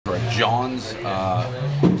John's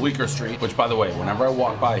Bleecker Street, which by the way, whenever I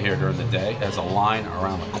walk by here during the day, there's a line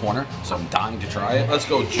around the corner, so I'm dying to try it. Let's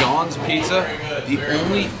go John's Pizza, the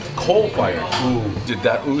only coal-fired. Ooh, did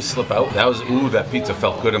that ooh slip out? That was ooh, that pizza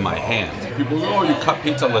felt good in my hand. People go, oh, you cut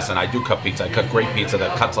pizza? Listen, I do cut pizza. I cut great pizza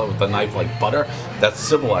that cuts out with the knife like butter. That's a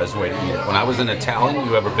civilized way to eat it. When I was in Italian,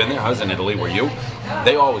 you ever been there? I was in Italy, were you?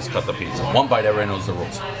 They always cut the pizza. One bite, everyone knows the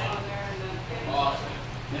rules.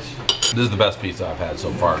 This is the best pizza I've had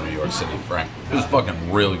so far in New York City, Frank. This is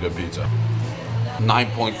fucking really good pizza.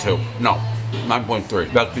 9.2. No,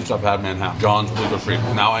 9.3. Best pizza I've had in Manhattan. John's Bleecker Street.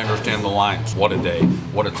 Now I understand the lines. What a day.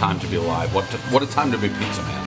 What a time to be alive. What a time to be pizza man.